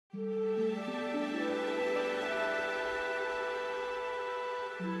Hello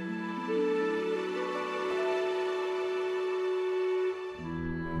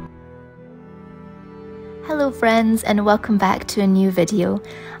friends, and welcome back to a new video.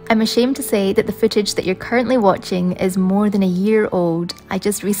 I'm ashamed to say that the footage that you're currently watching is more than a year old. I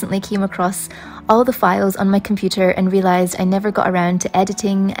just recently came across all the files on my computer and realised I never got around to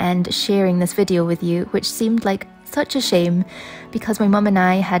editing and sharing this video with you, which seemed like such a shame because my mum and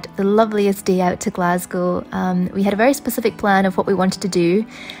I had the loveliest day out to Glasgow. We had a very specific plan of what we wanted to do,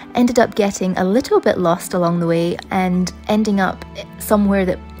 ended up getting a little bit lost along the way and ending up somewhere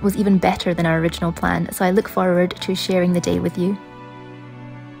that was even better than our original plan. So I look forward to sharing the day with you.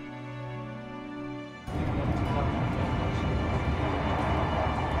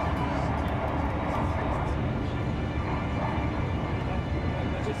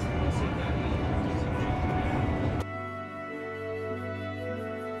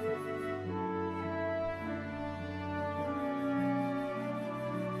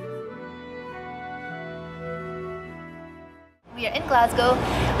 We are in Glasgow,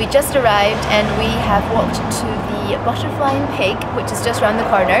 we just arrived and we have walked to the Butterfly and Pig, which is just around the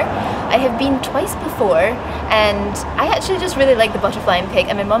corner. I have been twice before and I actually just really like the Butterfly and Pig,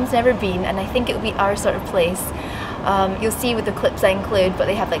 and my mum's never been, and I think it would be our sort of place. You'll see with the clips I include, but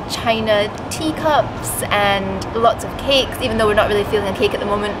they have like china teacups and lots of cakes, even though we're not really feeling a cake at the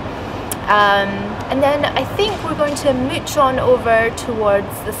moment. And then I think we're going to mooch on over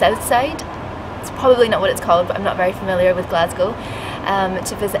towards the south side. It's probably not what it's called, but I'm not very familiar with Glasgow,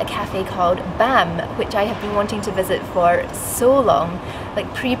 to visit a cafe called BAM, which I have been wanting to visit for so long,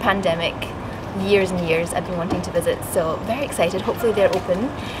 like pre-pandemic, years and years I've been wanting to visit, so very excited. Hopefully they're open,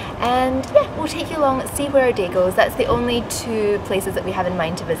 and yeah, we'll take you along, see where our day goes. That's the only two places that we have in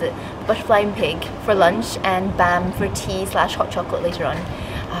mind to visit: Butterfly and Pig for lunch and BAM for tea / hot chocolate later on.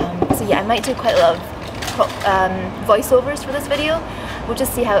 So yeah, I might do quite a lot of voiceovers for this video. We'll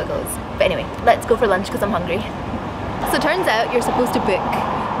just see how it goes. But anyway, let's go for lunch because I'm hungry. So it turns out you're supposed to book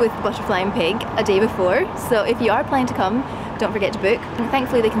with Butterfly and Pig a day before. So if you are planning to come, don't forget to book. And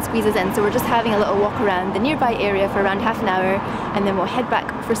thankfully they can squeeze us in. So we're just having a little walk around the nearby area for around half an hour, and then we'll head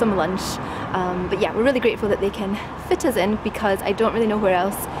back for some lunch. But yeah, we're really grateful that they can fit us in because I don't really know where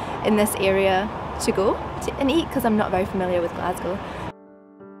else in this area to go and eat because I'm not very familiar with Glasgow.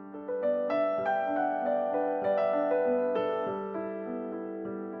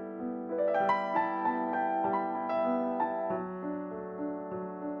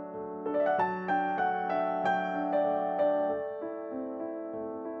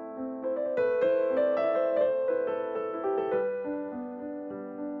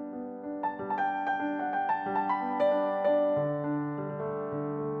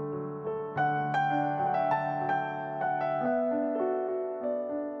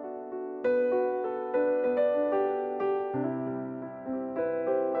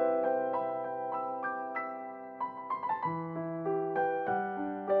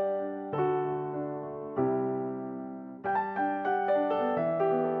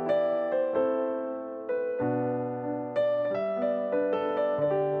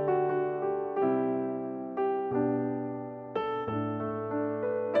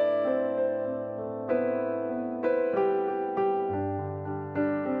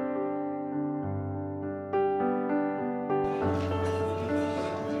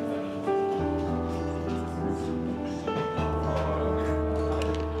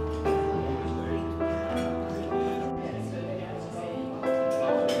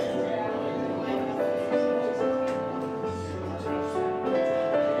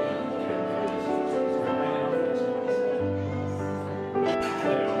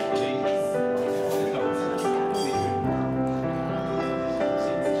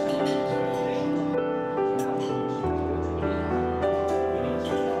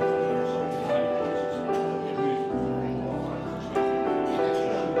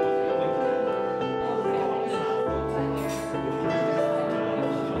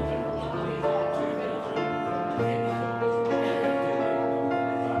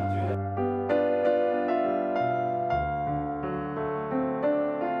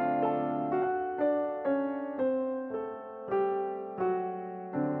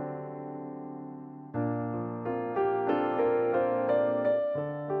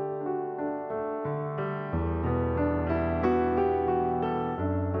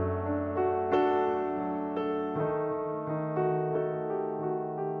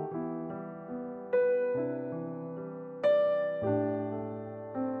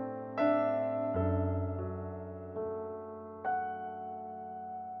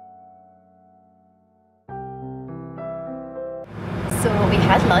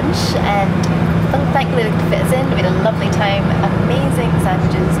 had lunch and thankfully they could fit us in. We had a lovely time, amazing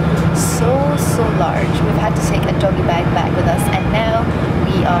sandwiches, so large. We've had to take a doggy bag back with us, and now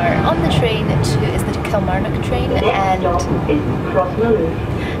we are on the train is the Kilmarnock train, and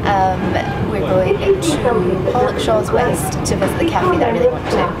we're going to Pollok West to visit the cafe that I really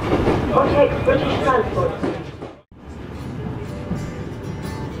want to.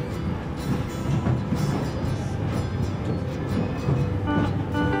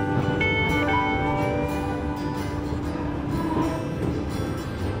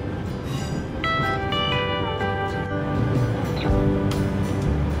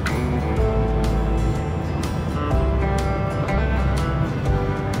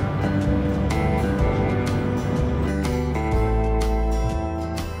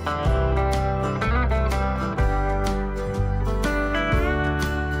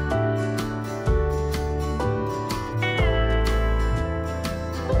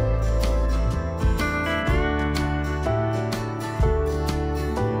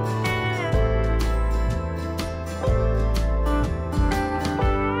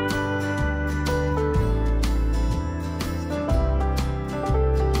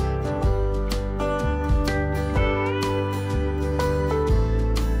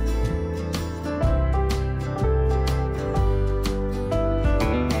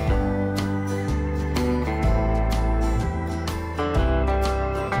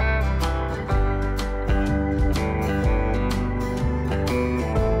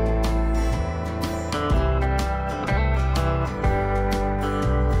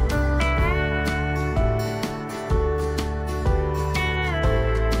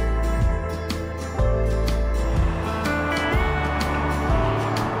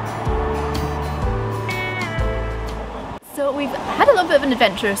 So we've had a little bit of an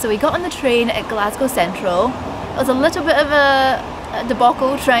adventure. So we got on the train at Glasgow Central. It was a little bit of a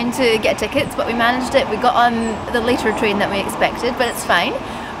debacle trying to get tickets, but we managed it. We got on the later train than we expected, but it's fine.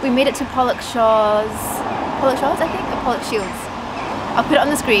 We made it to Pollok Shields. I'll put it on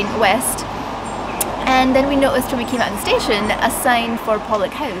the screen, west. And then we noticed when we came out of the station a sign for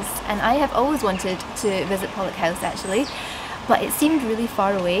Pollok House, and I have always wanted to visit Pollok House actually, but it seemed really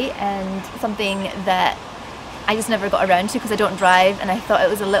far away and something that I just never got around to because I don't drive, and I thought it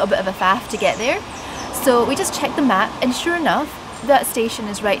was a little bit of a faff to get there. So we just checked the map, and sure enough, that station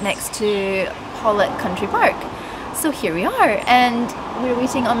is right next to Pollok Country Park. So here we are, and we're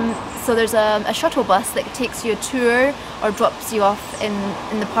waiting on, so there's a shuttle bus that takes you a tour or drops you off in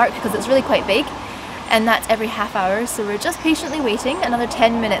the park because it's really quite big, and that's every half hour. So we're just patiently waiting another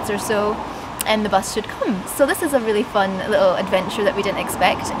 10 minutes or so, and the bus should come. So this is a really fun little adventure that we didn't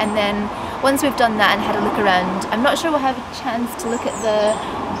expect. And then once we've done that and had a look around, I'm not sure we'll have a chance to look at the,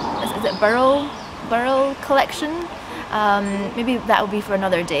 is it Burrell Collection? Maybe that will be for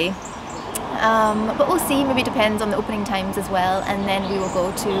another day. But we'll see, maybe it depends on the opening times as well, and then we will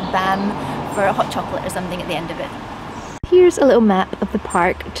go to BAM for a hot chocolate or something at the end of it. Here's a little map of the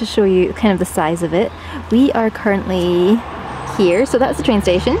park to show you kind of the size of it. We are currently here, so that's the train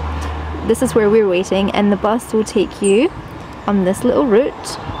station. This is where we're waiting, and the bus will take you on this little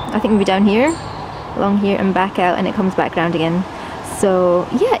route. I think maybe down here, along here and back out, and it comes back round again. So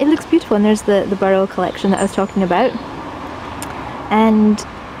yeah, it looks beautiful, and there's the Burrell Collection that I was talking about. And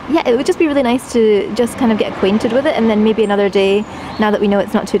yeah, it would just be really nice to just kind of get acquainted with it, and then maybe another day, now that we know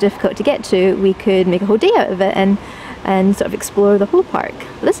it's not too difficult to get to, we could make a whole day out of it and sort of explore the whole park.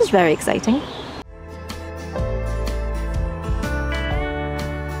 This is very exciting.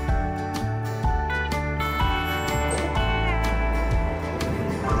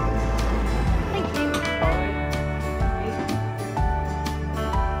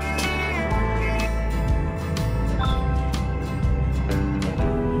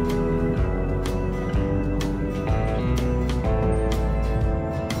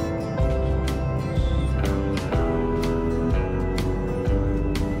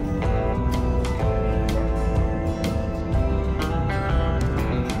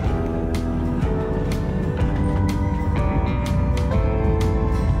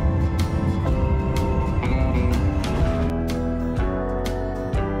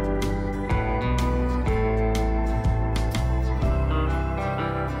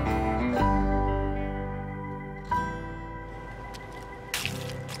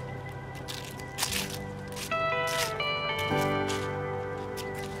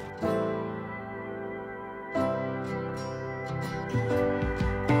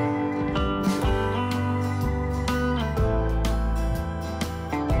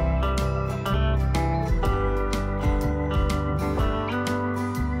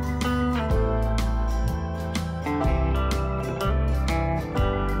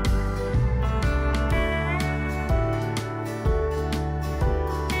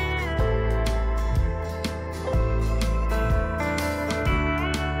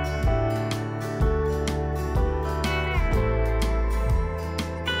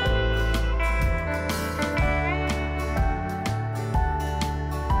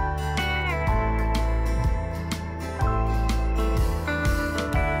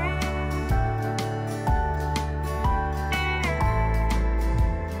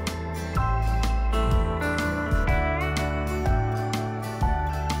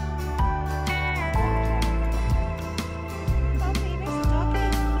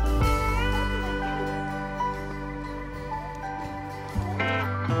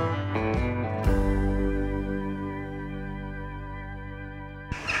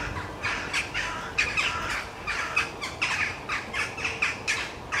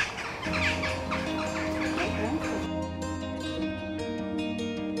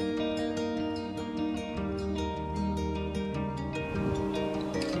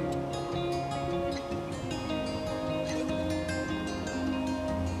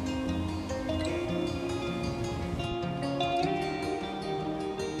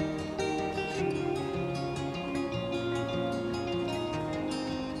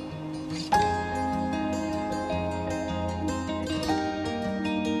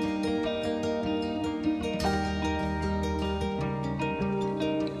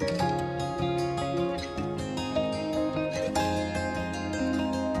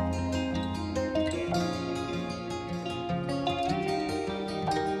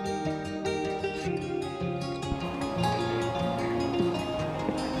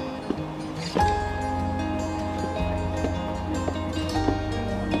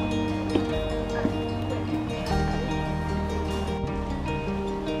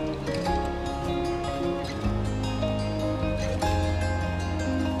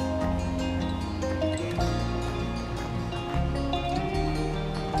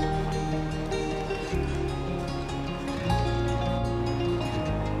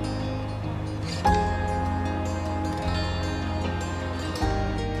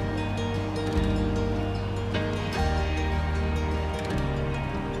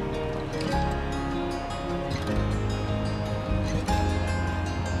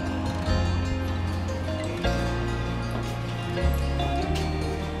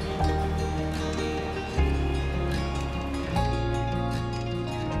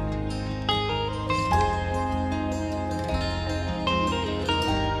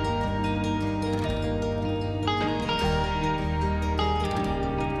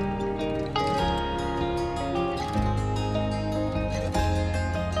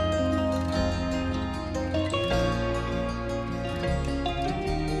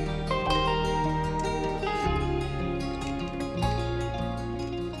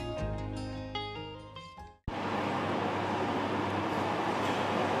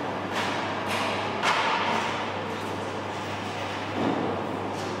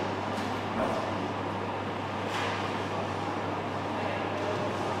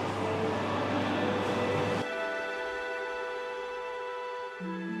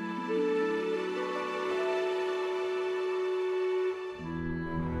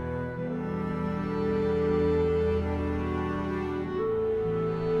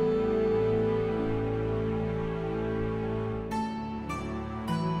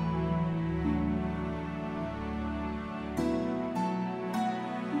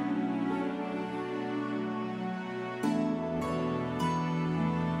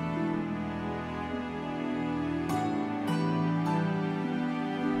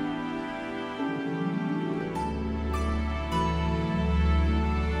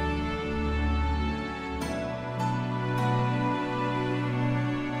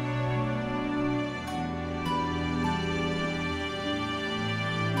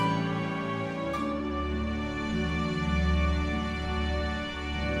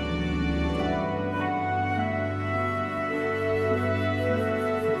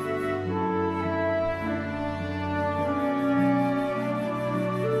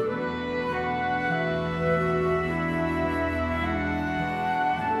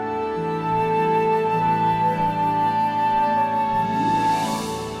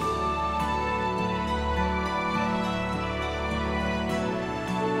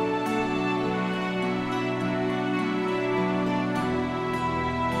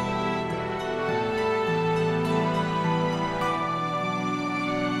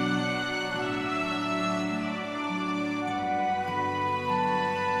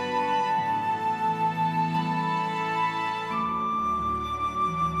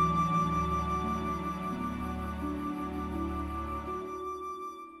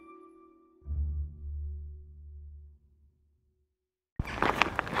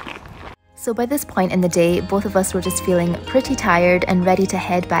 So by this point in the day, both of us were just feeling pretty tired and ready to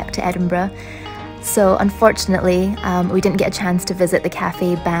head back to Edinburgh. So unfortunately, we didn't get a chance to visit the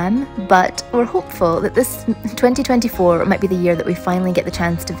cafe BAM, but we're hopeful that this 2024 might be the year that we finally get the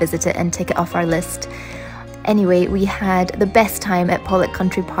chance to visit it and tick it off our list. Anyway, we had the best time at Pollok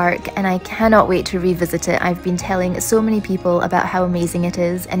Country Park and I cannot wait to revisit it. I've been telling so many people about how amazing it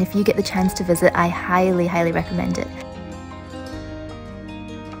is, and if you get the chance to visit, I highly, highly recommend it.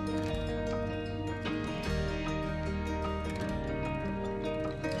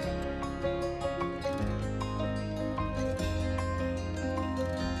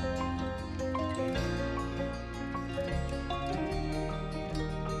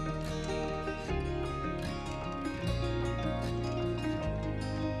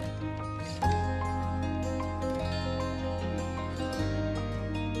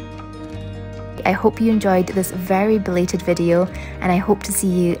 I hope you enjoyed this very belated video, and I hope to see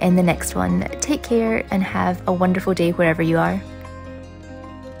you in the next one. Take care and have a wonderful day wherever you are.